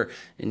water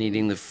and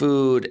eating the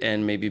food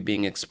and maybe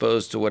being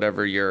exposed to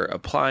whatever you're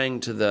applying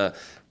to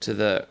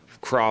the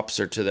crops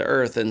or to the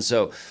earth. And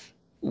so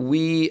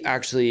we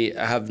actually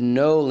have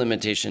no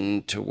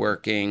limitation to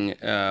working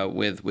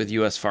with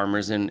U.S.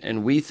 farmers,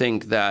 and we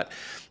think that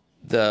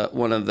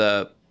one of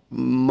the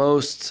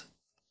most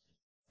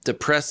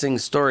depressing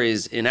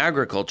stories in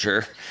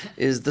agriculture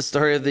is the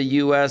story of the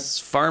U.S.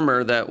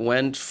 farmer that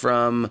went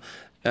from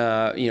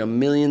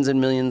millions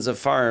and millions of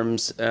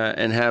farms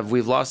and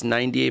we've lost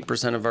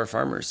 98% of our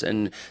farmers,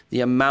 and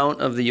the amount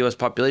of the U.S.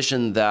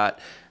 population that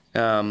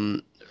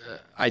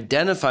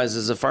identifies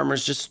as a farmer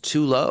is just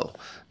too low.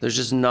 There's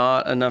just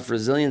not enough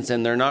resilience,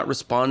 and they're not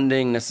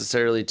responding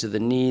necessarily to the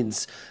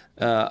needs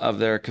of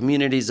their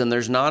communities. And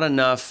there's not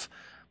enough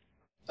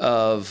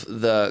of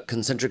the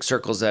concentric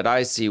circles that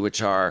I see,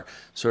 which are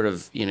sort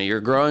of, you're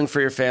growing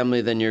for your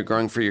family, then you're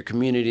growing for your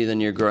community,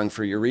 then you're growing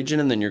for your region,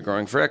 and then you're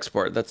growing for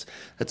export. That's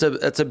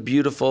a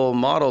beautiful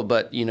model,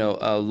 but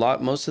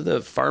most of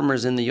the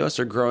farmers in the U.S.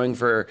 are growing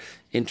for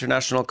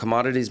international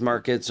commodities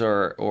markets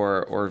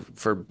or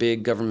for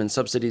big government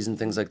subsidies and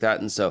things like that.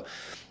 And so,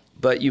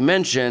 but you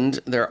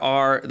mentioned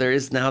there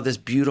is now this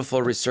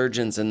beautiful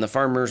resurgence, and the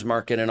farmers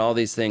market and all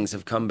these things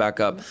have come back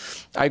up.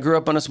 I grew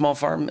up on a small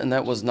farm, and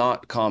that was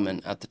not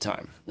common at the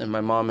time. And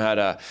my mom had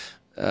a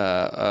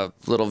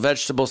little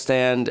vegetable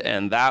stand,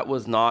 and that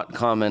was not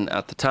common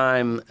at the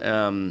time.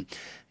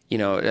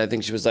 I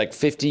think she was like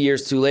 50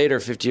 years too late or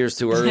 50 years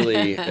too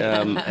early.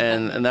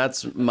 And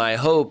that's my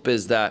hope,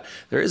 is that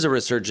there is a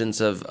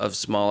resurgence of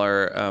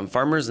smaller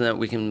farmers, and that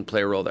we can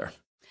play a role there.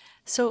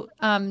 So,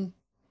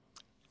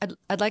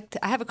 I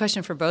have a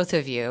question for both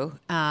of you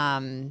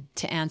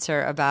to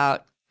answer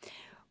about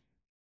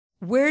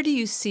where do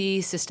you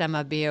see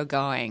Sistema.Bio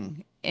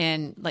going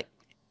in like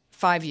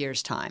 5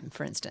 years' time,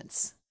 for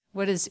instance?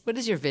 What is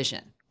your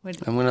vision?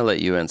 I'm going to let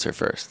you answer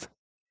first.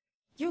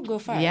 You go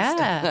first.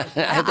 Yeah,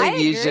 I think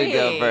you should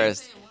go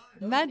first.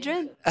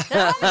 Madrid.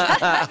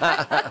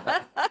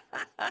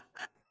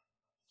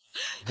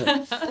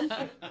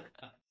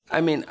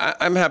 I mean,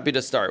 I'm happy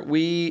to start.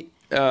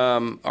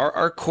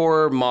 Our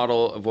core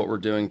model of what we're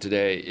doing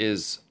today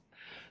is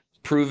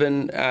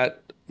proven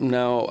at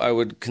now, I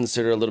would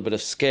consider a little bit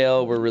of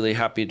scale. We're really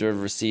happy to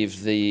have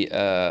received the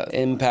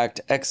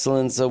Impact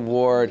Excellence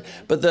Award.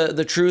 But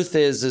the truth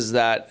is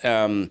that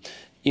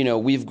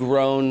we've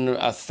grown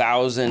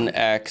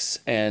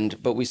 1,000x,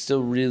 but we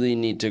still really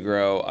need to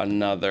grow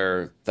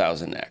another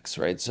 1,000x,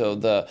 right? So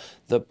the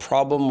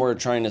problem we're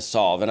trying to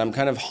solve, and I'm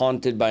kind of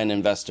haunted by an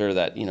investor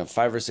that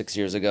 5 or 6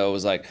 years ago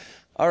was like,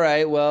 all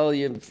right, well,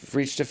 you've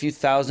reached a few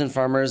thousand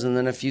farmers and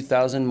then a few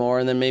thousand more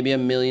and then maybe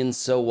 1 million,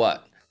 so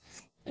what?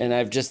 And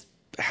I've just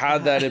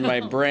had that in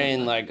my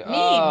brain, like,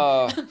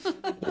 oh,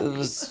 it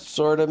was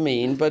sort of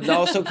mean, but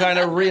also kind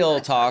of real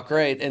talk,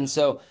 right? And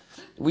so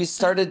we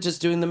started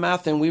just doing the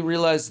math, and we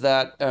realized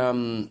that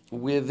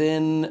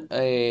within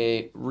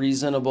a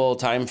reasonable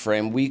time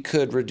frame, we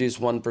could reduce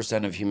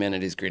 1% of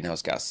humanity's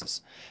greenhouse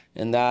gases.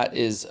 And that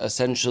is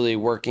essentially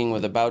working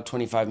with about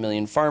 25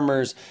 million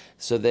farmers.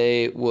 So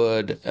they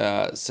would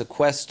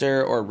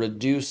sequester or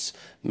reduce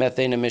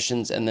methane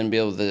emissions and then be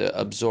able to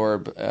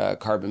absorb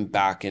carbon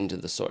back into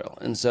the soil.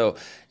 And so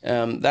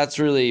that's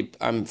really,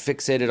 I'm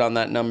fixated on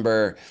that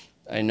number.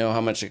 I know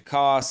how much it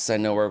costs. I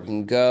know where we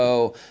can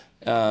go.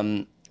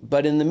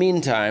 But in the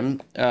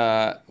meantime,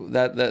 that's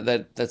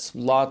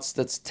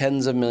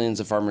tens of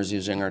millions of farmers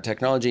using our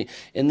technology.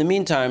 In the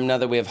meantime, now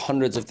that we have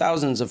hundreds of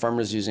thousands of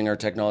farmers using our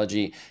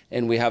technology,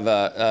 and we have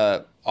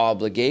a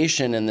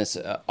obligation and this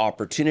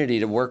opportunity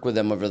to work with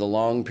them over the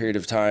long period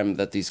of time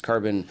that these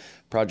carbon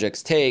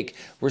projects take,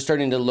 we're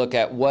starting to look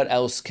at what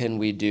else can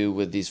we do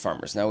with these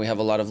farmers. Now we have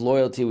a lot of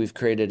loyalty, we've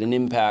created an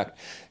impact,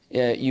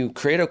 you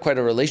create quite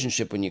a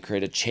relationship when you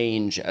create a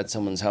change at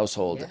someone's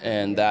household,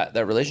 and that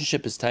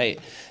relationship is tight.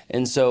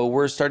 And so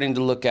we're starting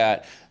to look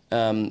at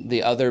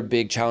the other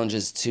big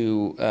challenges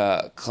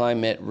to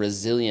climate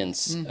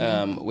resilience,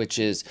 which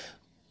is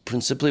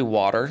principally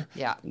water.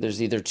 Yeah.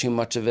 There's either too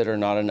much of it or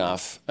not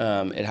enough.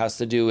 It has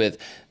to do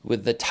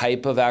with the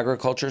type of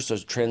agriculture, so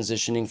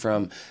transitioning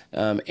from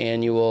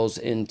annuals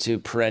into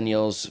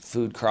perennials,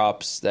 food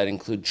crops that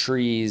include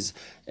trees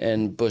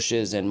and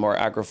bushes, and more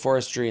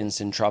agroforestry and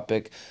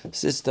syntropic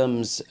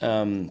systems.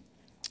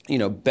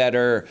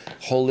 Better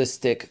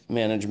holistic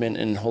management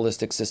and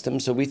holistic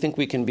systems. So we think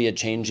we can be a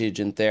change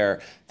agent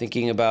there,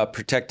 thinking about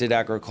protected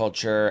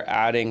agriculture,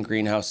 adding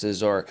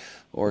greenhouses or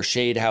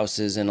shade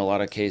houses in a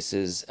lot of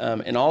cases.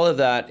 And all of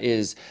that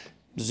is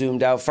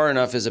zoomed out far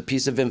enough as a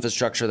piece of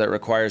infrastructure that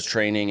requires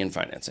training and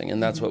financing.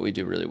 And that's what we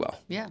do really well.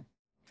 Yeah.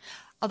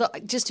 Although,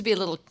 just to be a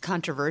little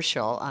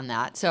controversial on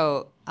that,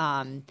 so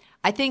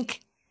I think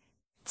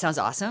it sounds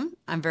awesome.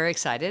 I'm very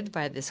excited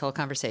by this whole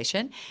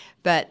conversation.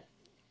 But,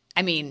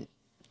 I mean,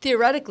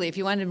 theoretically, if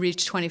you wanted to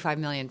reach 25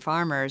 million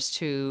farmers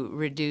to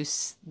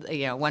reduce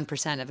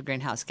 1% of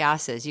greenhouse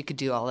gases, you could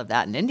do all of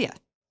that in India.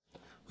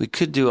 We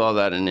could do all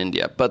that in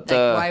India, but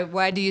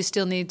why do you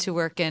still need to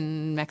work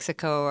in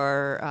Mexico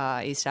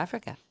or East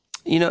Africa?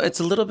 It's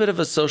a little bit of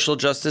a social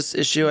justice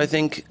issue, I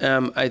think.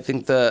 I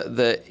think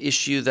the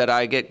issue that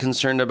I get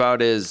concerned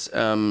about is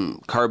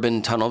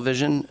carbon tunnel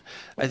vision.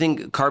 I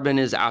think carbon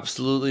is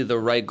absolutely the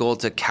right goal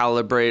to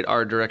calibrate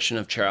our direction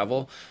of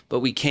travel, but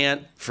we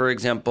can't, for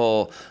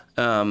example,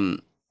 and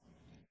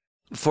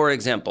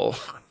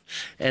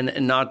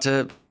not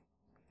to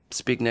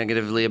speak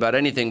negatively about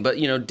anything, but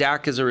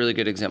DAC is a really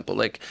good example.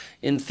 Like,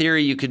 in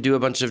theory, you could do a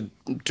bunch of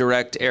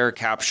direct air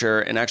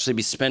capture and actually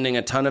be spending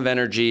a ton of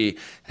energy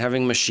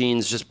having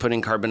machines just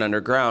putting carbon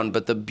underground.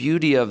 But the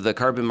beauty of the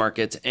carbon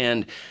markets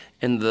and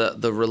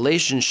the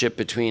relationship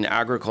between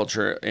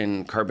agriculture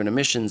and carbon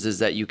emissions is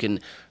that you can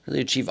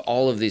really achieve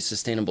all of these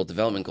sustainable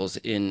development goals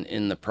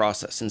in the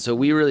process. And so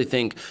we really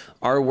think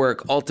our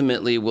work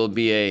ultimately will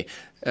be a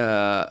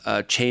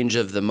change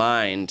of the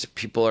mind.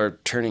 People are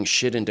turning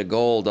shit into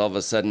gold all of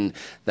a sudden.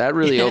 That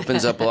really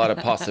opens up a lot of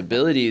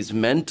possibilities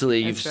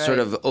mentally. You've sort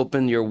of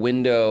opened your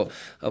window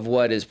of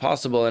what is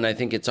possible. And I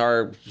think it's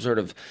our sort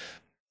of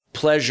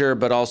pleasure,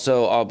 but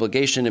also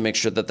obligation to make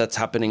sure that that's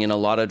happening in a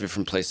lot of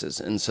different places,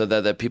 and so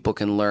that people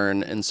can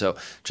learn. And so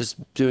just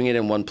doing it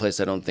in one place,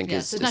 I don't think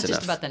is so it's not enough.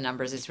 just about the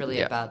numbers, it's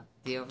really about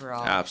the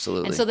overall.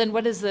 Absolutely. And so then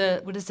what is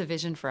the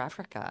vision for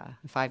Africa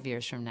 5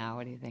 years from now?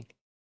 What do you think?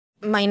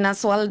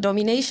 Minus world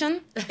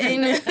domination.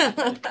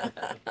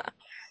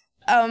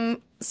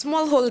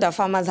 Smallholder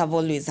farmers have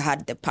always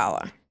had the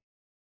power,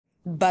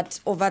 but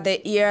over the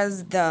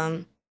years,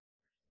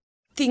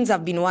 things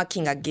have been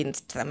working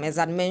against them. As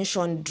I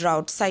mentioned,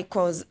 drought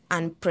cycles,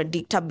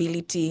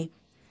 unpredictability.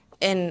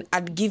 And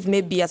I'd give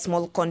maybe a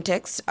small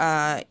context.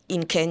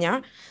 In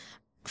Kenya,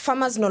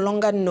 farmers no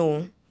longer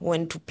know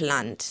when to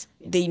plant.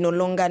 They no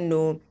longer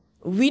know.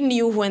 We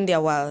knew when there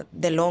were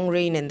the long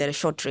rain and the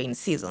short rain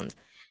seasons.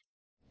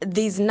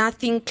 There's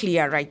nothing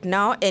clear right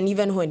now. And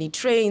even when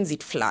it rains,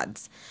 it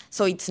floods.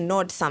 So it's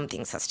not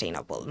something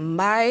sustainable.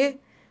 My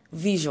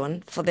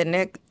vision for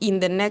in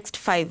the next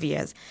 5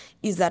 years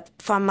is that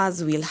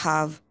farmers will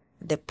have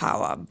the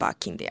power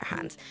back in their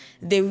hands.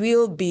 They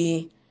will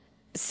be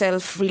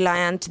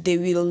self-reliant. They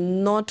will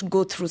not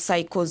go through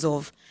cycles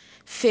of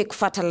fake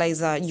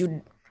fertilizer.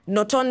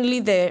 Not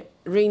only the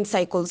rain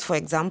cycles, for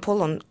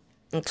example, on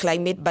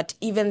climate, but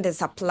even the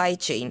supply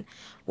chain.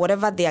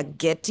 Whatever they are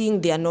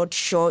getting, they are not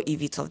sure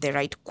if it's of the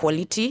right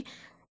quality.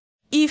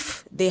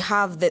 If they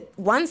have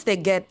once they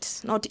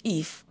get, not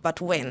if, but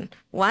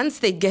once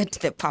they get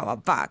the power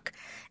back,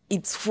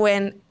 it's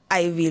when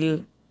I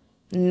will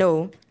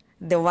know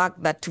the work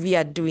that we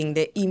are doing,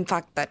 the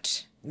impact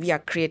that we are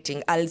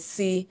creating. I'll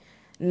see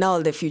now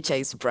the future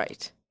is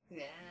bright.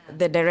 Yeah.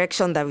 The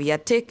direction that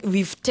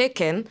we've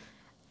taken,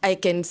 I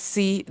can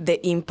see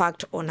the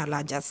impact on a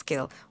larger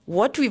scale.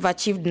 What we've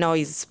achieved now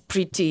is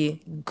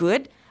pretty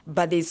good,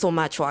 but there's so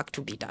much work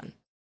to be done.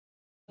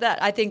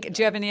 I think,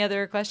 do you have any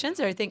other questions?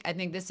 Or I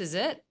think this is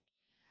it.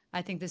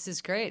 I think this is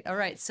great. All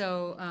right.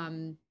 So,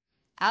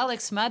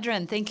 Alex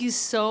Madren, thank you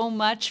so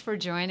much for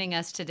joining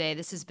us today.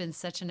 This has been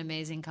such an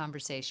amazing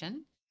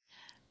conversation.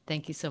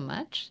 Thank you so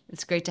much.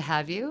 It's great to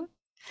have you.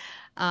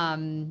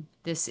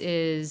 This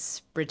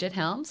is Bridget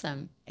Helms.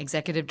 I'm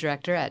Executive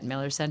Director at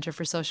Miller Center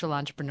for Social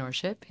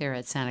Entrepreneurship here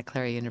at Santa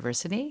Clara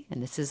University.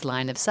 And this is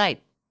Line of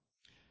Sight.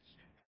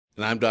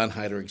 And I'm Don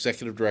Hyder,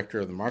 Executive Director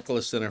of the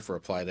Markkula Center for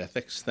Applied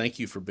Ethics. Thank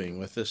you for being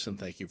with us, and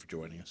thank you for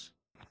joining us.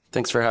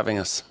 Thanks for having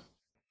us.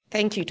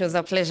 Thank you. It was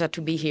a pleasure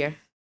to be here.